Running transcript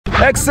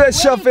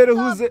Excess Shaffer,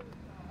 who's it?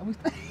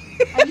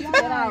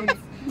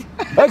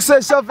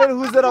 Excess Shaffer,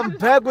 who's it? I'm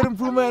back with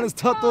Improvement and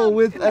it's Thato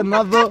with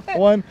another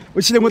one.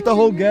 We're chilling with the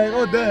whole gang.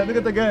 Oh damn, look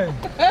at the gang.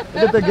 Look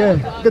at the gang.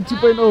 Look at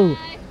 2.0.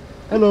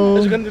 Hello.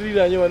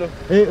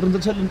 Hey,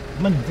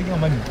 money, take your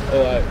money.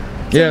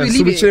 Yeah,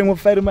 so we're chilling with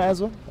Fatima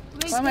as well.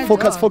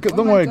 Focus,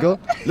 don't worry, girl.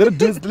 Let it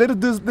do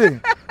this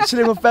thing. We're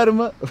chilling with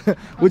Fatima.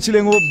 We're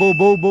chilling with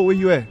Bo. Where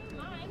you at?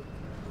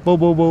 Bo.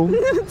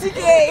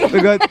 We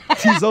got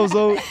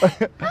T-Zozo.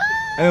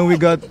 And we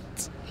got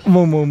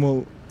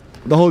Mo.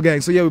 The whole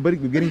gang. So yeah, we're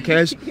getting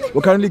cash.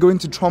 We're currently going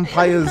to Tron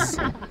Pyre's,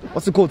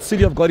 what's it called?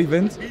 City of God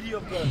event.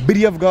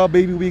 Biddy of God,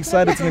 baby. We're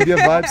excited. It's gonna be a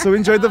vibe. So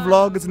enjoy the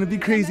vlog. It's gonna be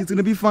crazy. It's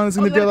gonna be fun. It's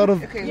gonna be a lot of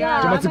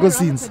dramatical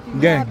scenes.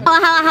 Gang.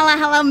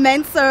 Hello,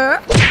 men,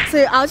 sir. So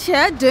we're out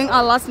here doing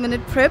our last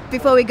minute prep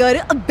before we go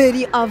to a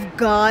Biddy of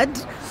God.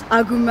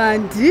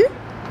 Agumandi.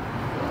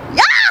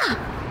 Yeah!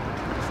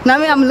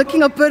 Now I'm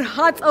looking a bit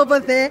hot over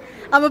there.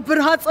 Out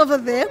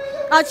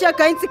here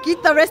going to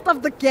get the rest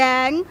of the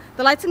gang.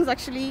 The lighting is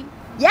actually...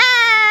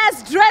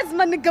 Yes! Dress,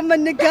 my nigga.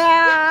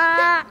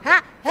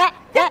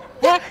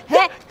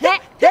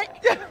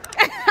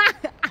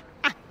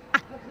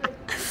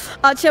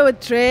 Out here with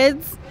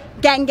dreads.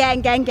 Gang.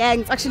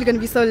 It's actually going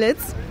to be so lit.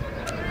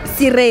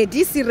 See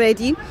ready.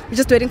 We're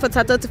just waiting for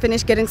Thato to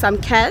finish getting some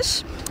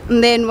cash.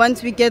 And then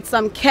once we get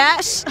some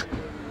cash,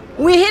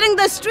 we're hitting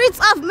the streets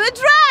of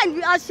Midrand.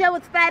 We out here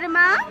with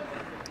Fatima.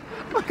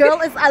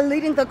 Girl is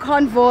leading the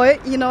convoy.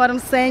 You know what I'm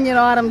saying? You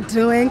know what I'm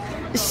doing?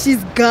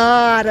 She's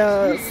got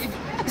us.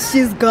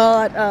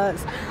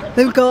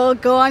 Then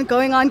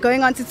going on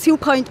to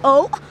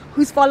 2.0,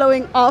 who's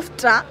following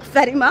after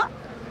Fatima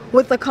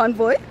with the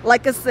convoy.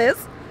 Like it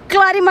says,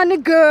 Claudia my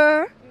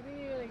nigga.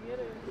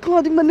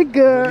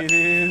 It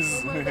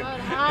is.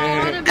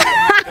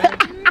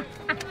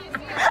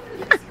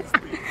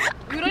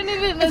 We don't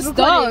even it's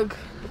dog.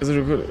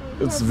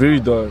 It's very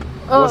dark.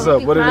 Oh, what's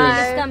up? What it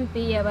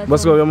is?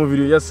 What's going on my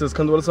video? Yes, sis.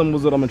 I'm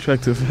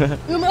attractive.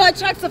 You're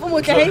attractive,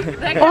 okay?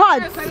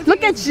 Hot.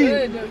 Look at you.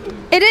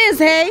 It is,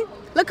 hey?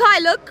 Look how I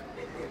look.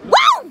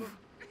 Woo!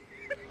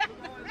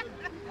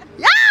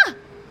 Yeah!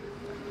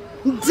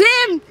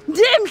 Dim,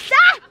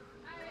 sir!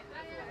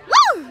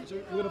 Woo!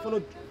 You're gonna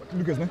follow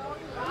Lucas, man?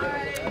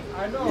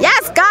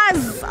 Yes,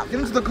 guys! Get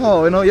into the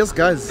car, you know? Yes,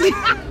 guys.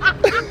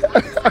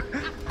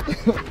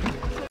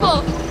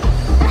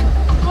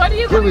 What are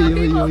you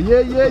doing?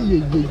 Yeah.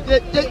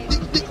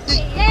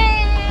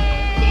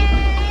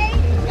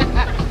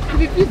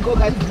 Please go,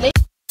 guys.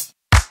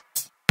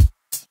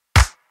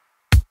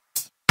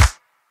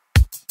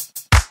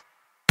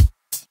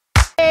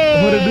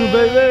 What it do,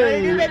 baby?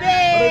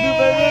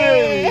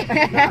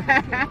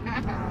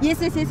 Yes.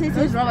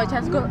 Robert,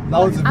 let's go. That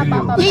was a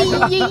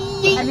video.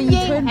 And then you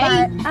turn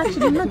by.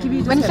 Actually, I'm not giving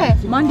you this.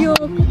 Mandio.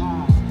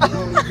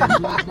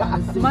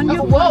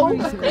 Whoa.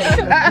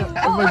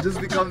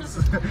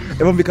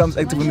 Everyone becomes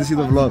active when they see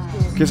the vlog.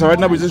 Okay, so right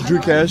now we just drew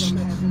cash.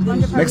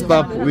 Next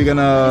up, we're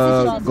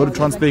gonna go to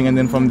Tron Pyre and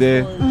then from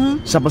there,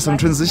 shop some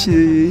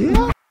transition.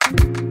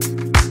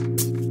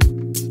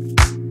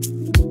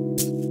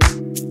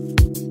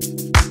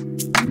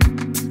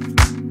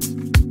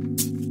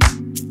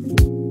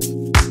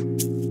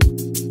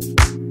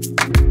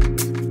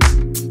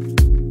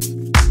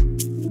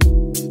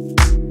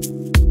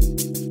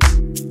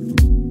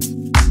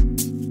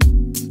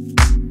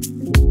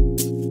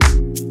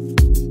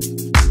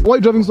 Why are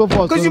you driving so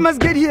fast? Because you must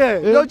get here.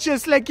 Yeah. Don't you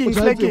slacking.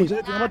 They're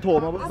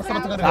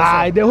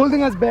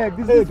holding us back.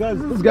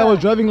 This guy was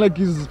driving like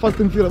he's fast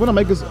and furious. When the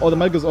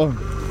mic is on.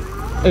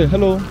 Hey,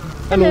 hello.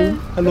 You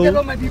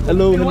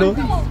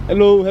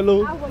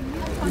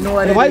know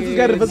what? Why is this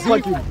guy reverse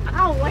parking?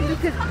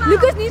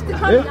 Lucas needs to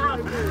come down.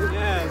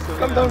 Yeah, so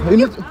come down.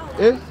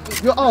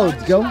 You're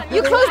out, girl.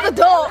 You close the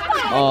door.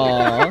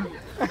 Aww.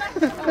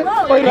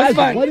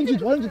 Why didn't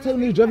you tell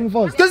me you're driving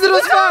fast? Because it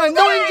was fun.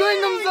 No one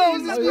enjoying themselves.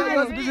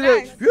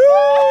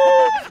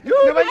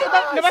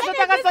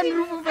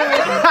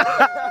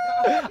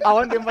 I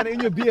want them in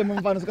your BM.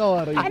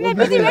 And then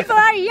busy red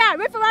Ferrari. Yeah,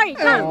 red Ferrari.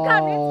 Come, let's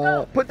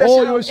go. Put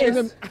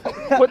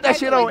that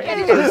shit on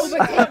S.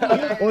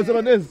 What's it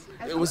on this?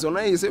 It was on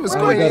S. It was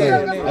going.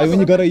 When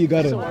you got it, you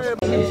got it. I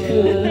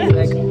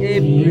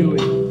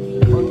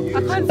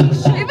can't see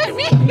shit. Even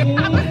me. I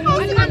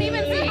can't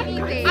even see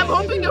anything. I'm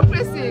hoping you're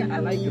pressing. I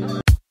like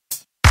it.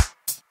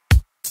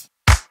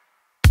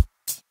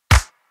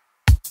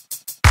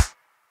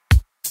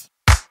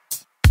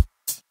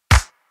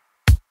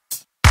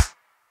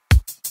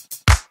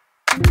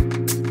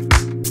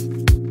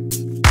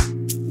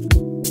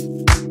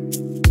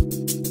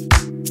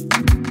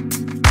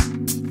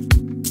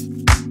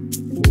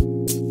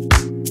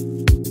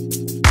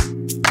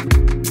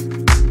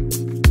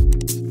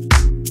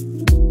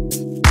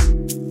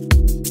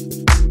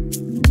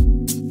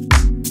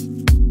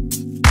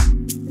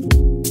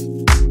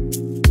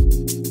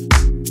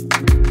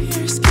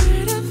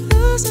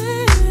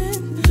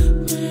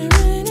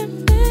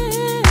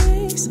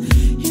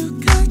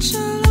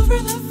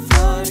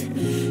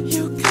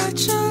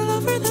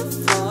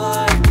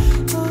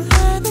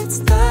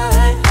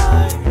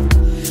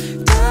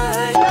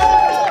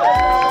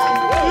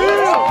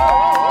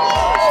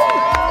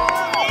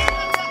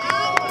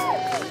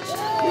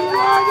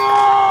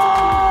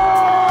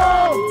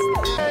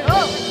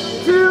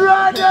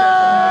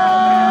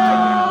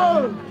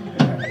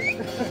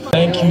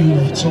 Thank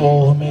you to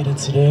all who made it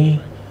today.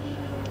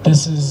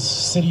 This is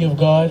City of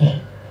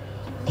God.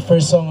 The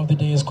first song of the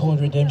day is called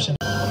Redemption.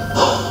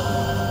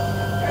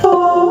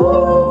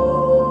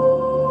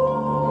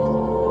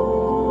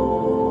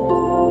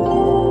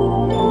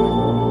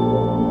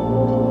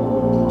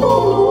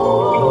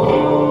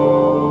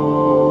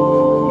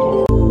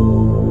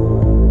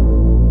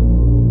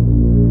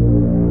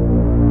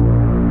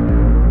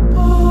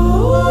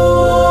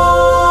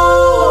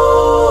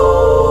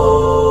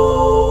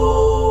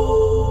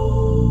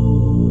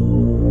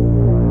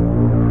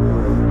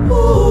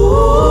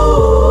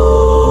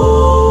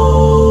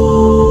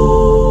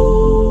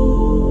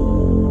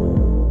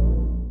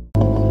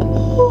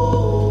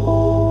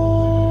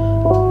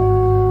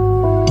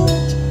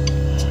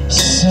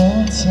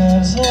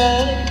 Sometimes I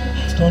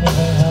don't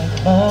even like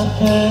my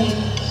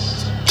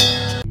face,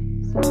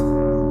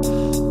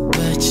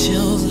 but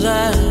you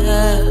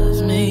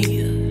love me,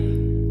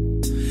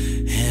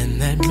 and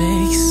that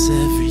makes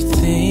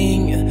everything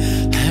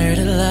hurt a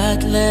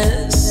lot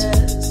less.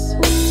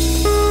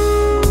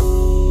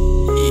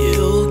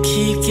 You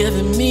keep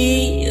giving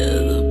me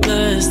the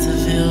best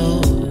of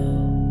you.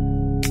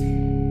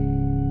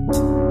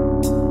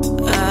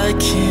 I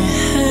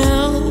can't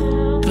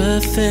help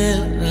but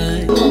feel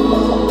right.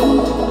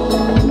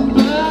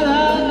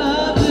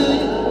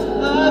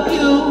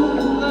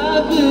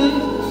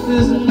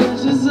 As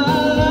much as I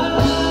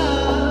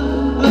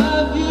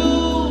love you,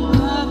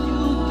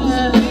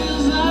 it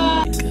feels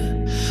like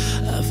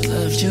I've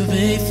loved you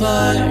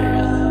before.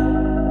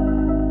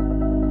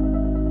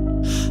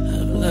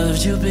 I've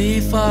loved you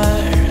before.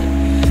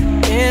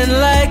 And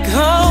like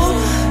home,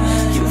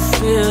 you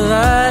feel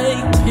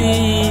like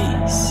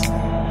peace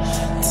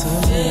to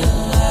me.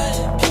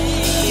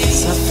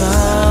 I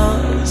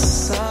found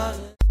solid.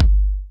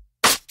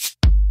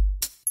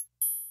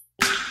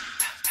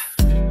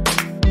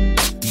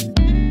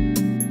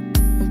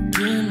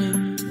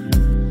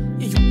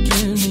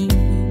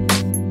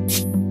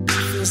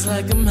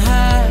 Like I'm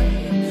high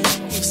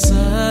with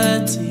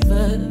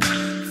sativa.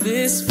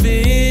 This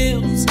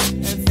feels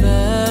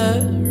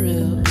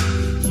ethereal.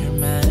 You're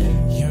my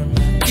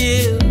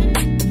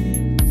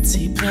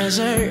guilty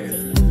pleasure.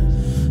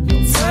 No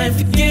time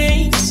for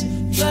games,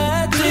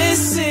 but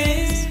this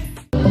is.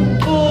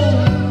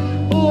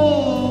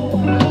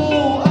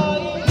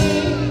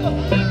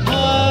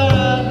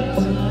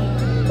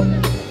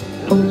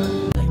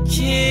 I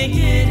can't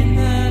get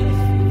enough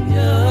of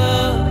you.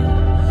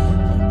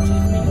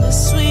 Give me the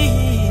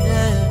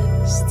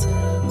sweetest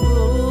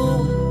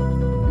taboo.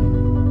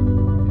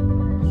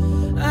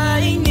 I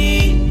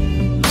need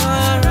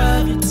more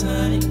of your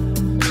time,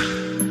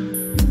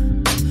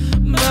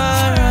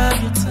 more of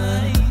your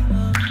time.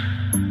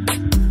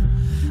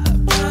 I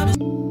promise.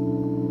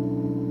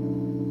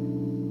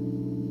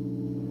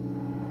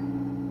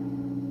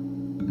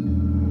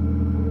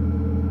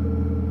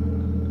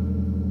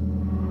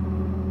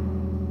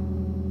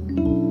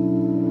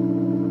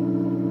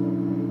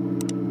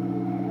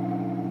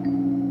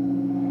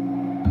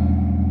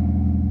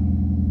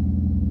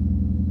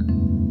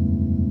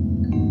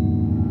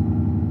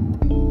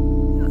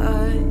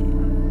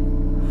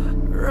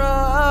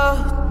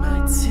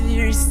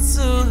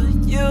 To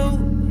you,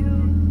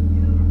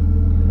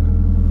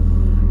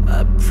 I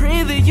pray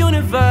the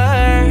universe